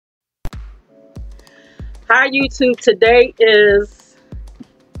Hi YouTube, today is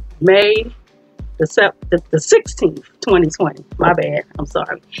May the 16th, 2020. My bad, I'm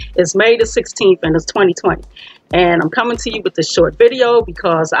sorry. It's May the 16th and it's 2020. And I'm coming to you with this short video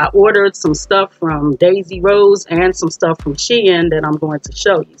because I ordered some stuff from Daisy Rose and some stuff from Shein that I'm going to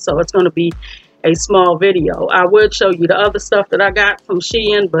show you. So it's going to be a small video. I would show you the other stuff that I got from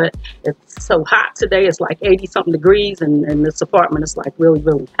Shein, but it's so hot today. It's like 80 something degrees and this apartment is like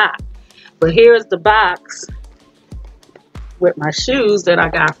really hot. But here's the box with my shoes that I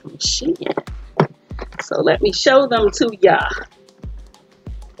got from Shein. So let me show them to y'all.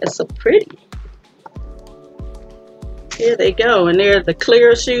 It's so pretty. Here they go, and they're the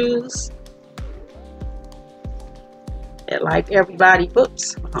clear shoes that like everybody,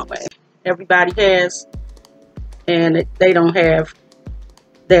 everybody has, and they don't have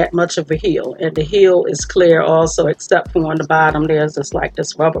that much of a heel, and the heel is clear also, except for on the bottom there's just like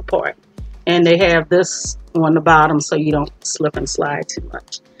this rubber part, and they have this on the bottom so you don't slip and slide too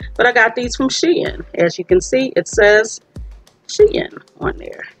much. But I got these from Shein. As you can see, it says Shein on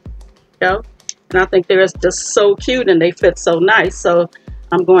there. Go. And I think they're just so cute and they fit so nice. So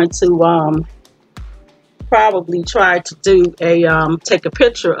I'm going to probably try to do a take a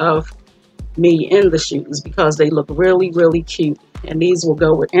picture of me in the shoes because they look really cute. And these will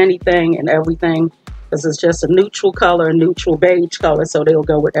go with anything and everything because it's just a neutral color, a neutral beige color, so they'll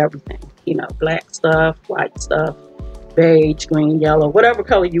go with everything. You know, black stuff, white stuff, beige, green, yellow, whatever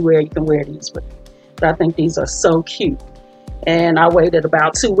color you wear, you can wear these with. But I think these are so cute. And I waited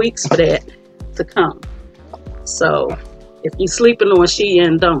about 2 weeks for that to come. So if you're sleeping on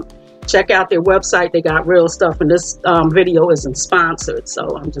Shein, don't. Check out their website. They got real stuff. And this video isn't sponsored, so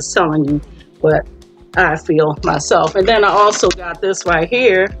I'm just telling you what I feel myself. And then I also got this right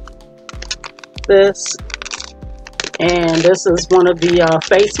here. This. And this is one of the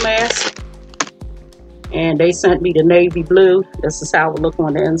face masks. And they sent me the navy blue. This is how it look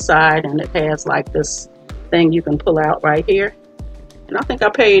on the inside. And it has like this thing you can pull out right here. And I think I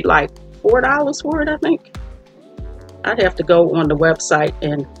paid like $4 for it, I think. I'd have to go on the website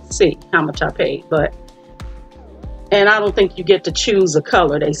and see how much I paid. And I don't think you get to choose a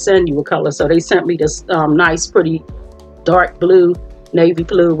color. They send you a color. So they sent me this nice, pretty dark blue, navy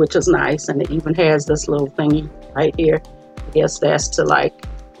blue, which is nice. And it even has this little thingy right here. I guess that's to like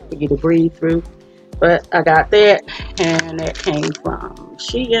for you to breathe through. But I got that, and that came from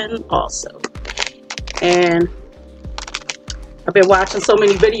Shein also. And I've been watching so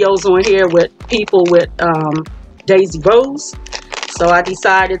many videos on here with people with Daisy Rose. So I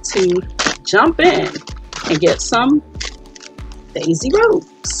decided to jump in and get some Daisy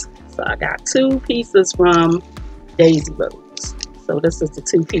Rose. So I got 2 pieces from Daisy Rose. So this is the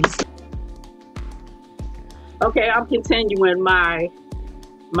 2 pieces. Okay, I'm continuing my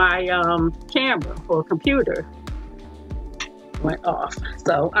camera or computer went off.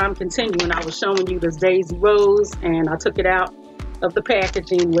 So I'm continuing. I was showing you this Daisy Rose and I took it out of the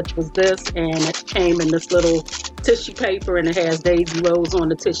packaging, which was this, and it came in this little tissue paper and it has Daisy Rose on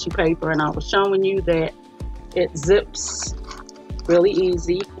the tissue paper, and I was showing you that it zips really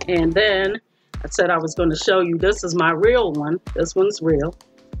easy. And then I said I was going to show you, this is my real one. This one's real.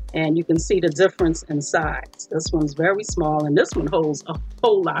 And you can see the difference in size. This one's very small, and this one holds a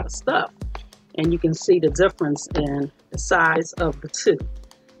whole lot of stuff. And you can see the difference in the size of the 2.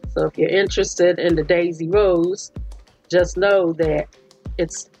 So if you're interested in the Daisy Rose, just know that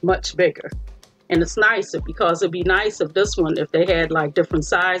it's much bigger. And it's nicer because it'd be nice if this one, if they had like different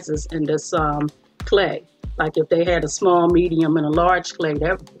sizes in this clay. Like if they had a small, medium, and a large clay,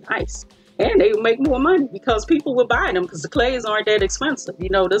 that would be nice. And they would make more money because people would buy them because the clays aren't that expensive. You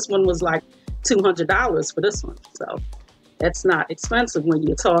know, this one was like $200 for this one. So that's not expensive when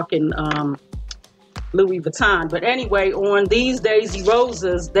you're talking Louis Vuitton. But anyway, on these Daisy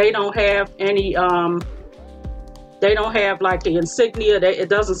Roses, they don't have any, they don't have like the insignia. It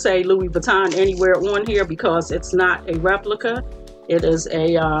doesn't say Louis Vuitton anywhere on here because it's not a replica. It is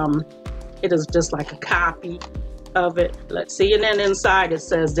just like a copy of it. Let's see. And then inside it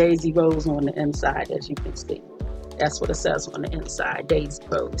says Daisy Rose on the inside, as you can see. That's what it says on the inside, Daisy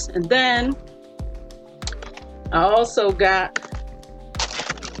Rose. And then I also got,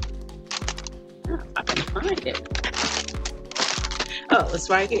 if I can find it. Oh, it's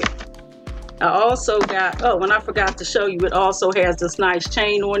right here. I also got, oh, and I forgot to show you, it also has this nice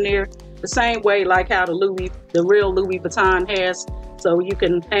chain on there, the same way like how the real Louis Vuitton has. So you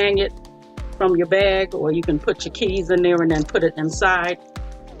can hang it from your bag, or you can put your keys in there and then put it inside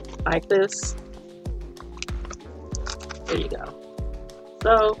like this. There you go.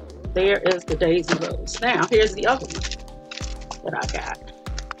 So there is the Daisy Rose. Now here's the other one that I got.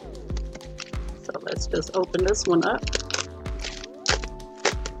 So let's just open this one up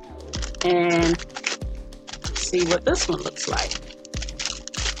and see what this one looks like.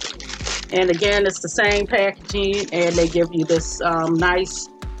 And again, it's the same packaging, and they give you this nice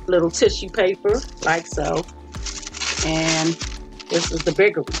little tissue paper like so. And this is the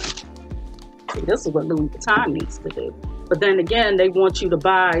bigger one. See, this is what Louis Vuitton needs to do. But then again, they want you to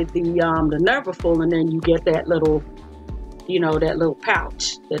buy the Neverfull, and then you get that little, you know, that little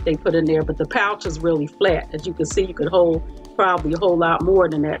pouch that they put in there. But the pouch is really flat. As you can see, you could hold probably a whole lot more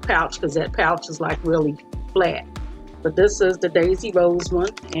than that pouch, because that pouch is like really flat. But this is the Daisy Rose one,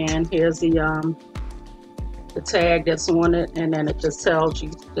 and here's the tag that's on it, and then it just tells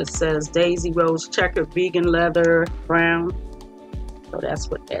you, it says Daisy Rose checkered vegan leather brown. So that's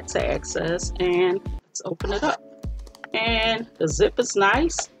what that tag says. And let's open it up. And the zip is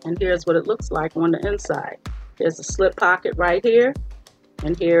nice, and here's what it looks like on the inside. There's a slip pocket right here,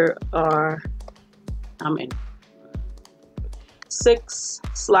 and here are, 6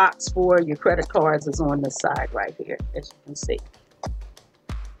 slots for your credit cards is on this side right here, as you can see.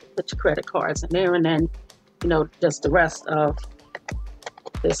 Put your credit cards in there, and then, you know, just the rest of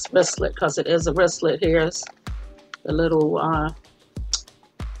this wristlet, because it is a wristlet. Here's the little,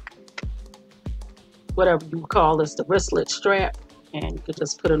 whatever you call this, the wristlet strap, and you could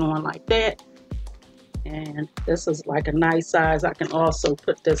just put it on like that. And this is like a nice size. I can also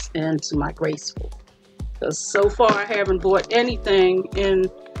put this into my graceful. Because so far I haven't bought anything in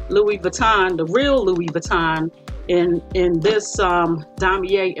Louis Vuitton, the real Louis Vuitton, in this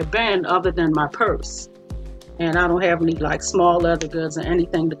damier ebene other than my purse. And I don't have any like small leather goods or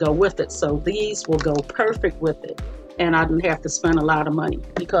anything to go with it. So these will go perfect with it. And I didn't have to spend a lot of money.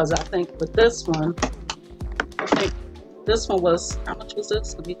 Because I think with this one, I think this one was, how much was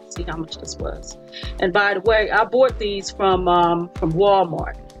this? Let me see how much this was. And by the way, I bought these from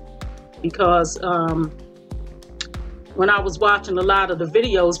Walmart. Because when I was watching a lot of the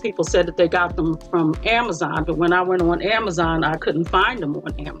videos, people said that they got them from Amazon. But when I went on Amazon, I couldn't find them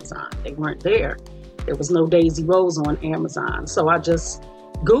on Amazon. They weren't there. There was no Daisy Rose on Amazon. So I just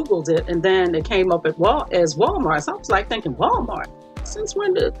Googled it, and then it came up as Walmart. So I was like thinking, Walmart? Since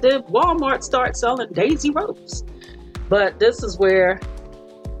when did Walmart start selling Daisy Rose? But this is where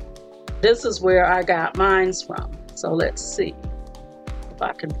I got mine from. So let's see if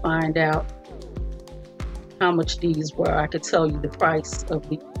I can find out how much these were. I could tell you the price of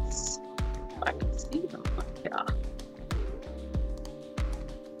these. If I can see them on here.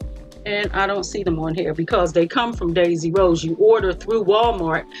 And I don't see them on here because they come from Daisy Rose. You order through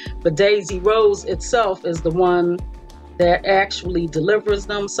Walmart, but Daisy Rose itself is the one that actually delivers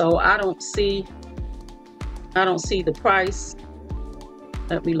them. So I don't see the price.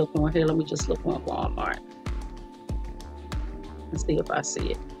 Let me look on here. Let me just look on Walmart and see if I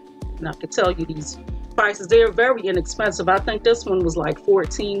see it. And I can tell you these prices. They're very inexpensive. I think this one was like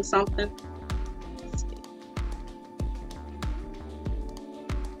 14 something.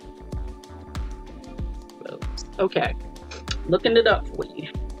 Okay, looking it up for you,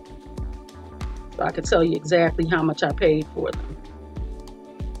 so I can tell you exactly how much I paid for them.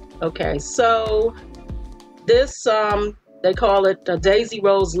 Okay, so this they call it a Daisy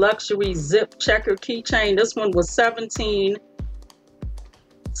Rose Luxury Zip Checker Keychain. This one was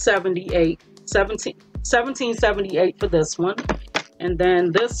 $17.78 for this one. And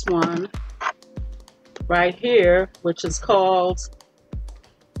then this one right here, which is called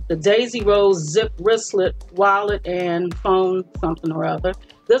the Daisy Rose Zip Wristlet Wallet and Phone something or other.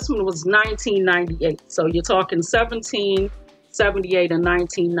 This one was $19.98. So you're talking $17.78 and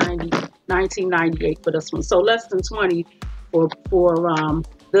 $19.98 for this one. So less than 20 for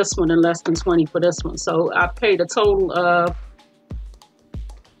this one, and less than 20 for this one. So I paid a total of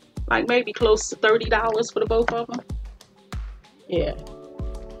like maybe close to $30 for the both of them. Yeah,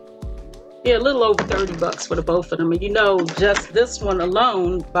 a little over 30 bucks for the both of them. And you know, just this one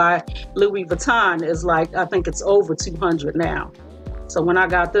alone by Louis Vuitton is like, I think it's over 200 now. So when I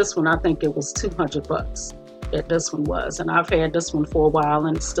got this one, I think it was 200 bucks that this one was. And I've had this one for a while,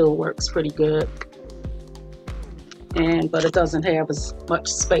 and it still works pretty good. But it doesn't have as much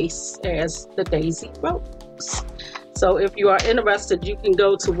space as the Daisy Rose. So if you are interested, you can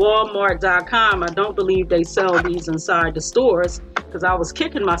go to Walmart.com. I don't believe they sell these inside the stores, because I was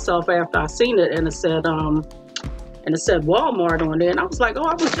kicking myself after I seen it, and it said Walmart on there, and I was like, oh,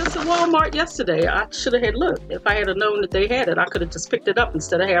 I was just at Walmart yesterday. I should have had looked. If I had known that they had it, I could have just picked it up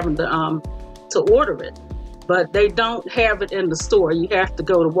instead of having to order it. But they don't have it in the store. You have to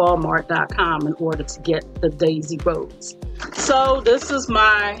go to Walmart.com in order to get the Daisy Rose. So this is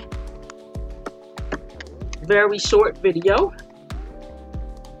my very short video.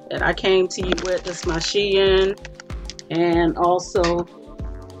 that I came to you with. This is my Shein, and also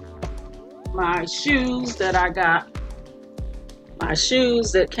my shoes that I got. My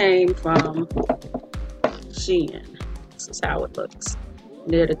shoes that came from Shein. This is how it looks.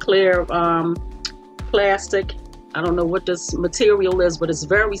 They're the clear plastic. I don't know what this material is, but it's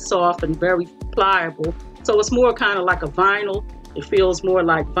very soft and very pliable. So it's more kind of like a vinyl. It feels more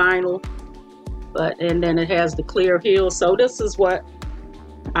like vinyl, and then it has the clear heel. So this is what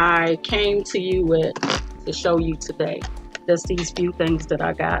I came to you with to show you today. Just these few things that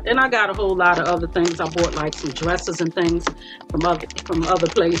I got, and I got a whole lot of other things. I bought like some dresses and things from other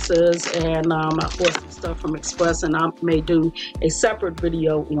places, and I bought some stuff from Express, and I may do a separate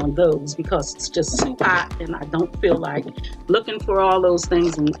video on those because it's just too hot, and I don't feel like looking for all those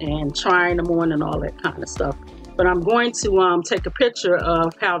things and trying them on and all that kind of stuff. But I'm going to take a picture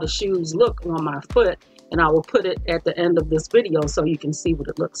of how the shoes look on my foot, and I will put it at the end of this video so you can see what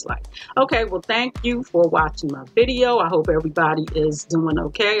it looks like. Okay, well, thank you for watching my video. I hope everybody is doing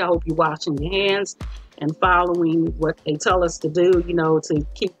okay. I hope you're washing your hands and following what they tell us to do, you know, to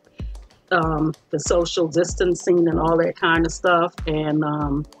keep the social distancing and all that kind of stuff. And,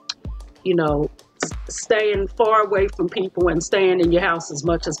 you know, staying far away from people and staying in your house as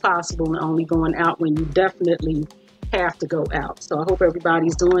much as possible and only going out when you definitely have to go out. So I hope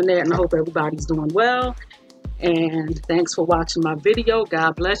everybody's doing that, and I hope everybody's doing well. And thanks for watching my video.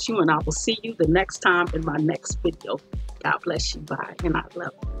 God bless you, and I will see you the next time in my next video. God bless you. Bye. And I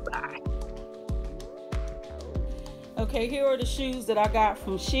love you. Bye. Okay, here are the shoes that I got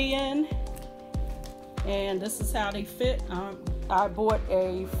from Shein, and this is how they fit. I bought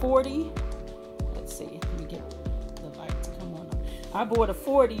a 40. Let's see, let me get the light to come on. I bought a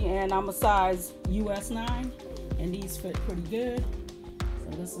 40, and I'm a size US 9. And these fit pretty good.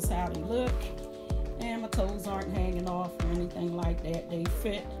 So this is how they look. And my toes aren't hanging off or anything like that. They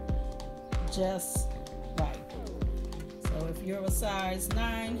fit just right. So if you're a size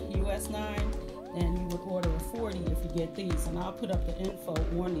 9, US 9, then you would order a 40 if you get these. And I'll put up the info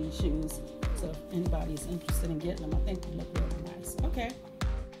on these shoes. So if anybody's interested in getting them, I think they look really nice. Okay.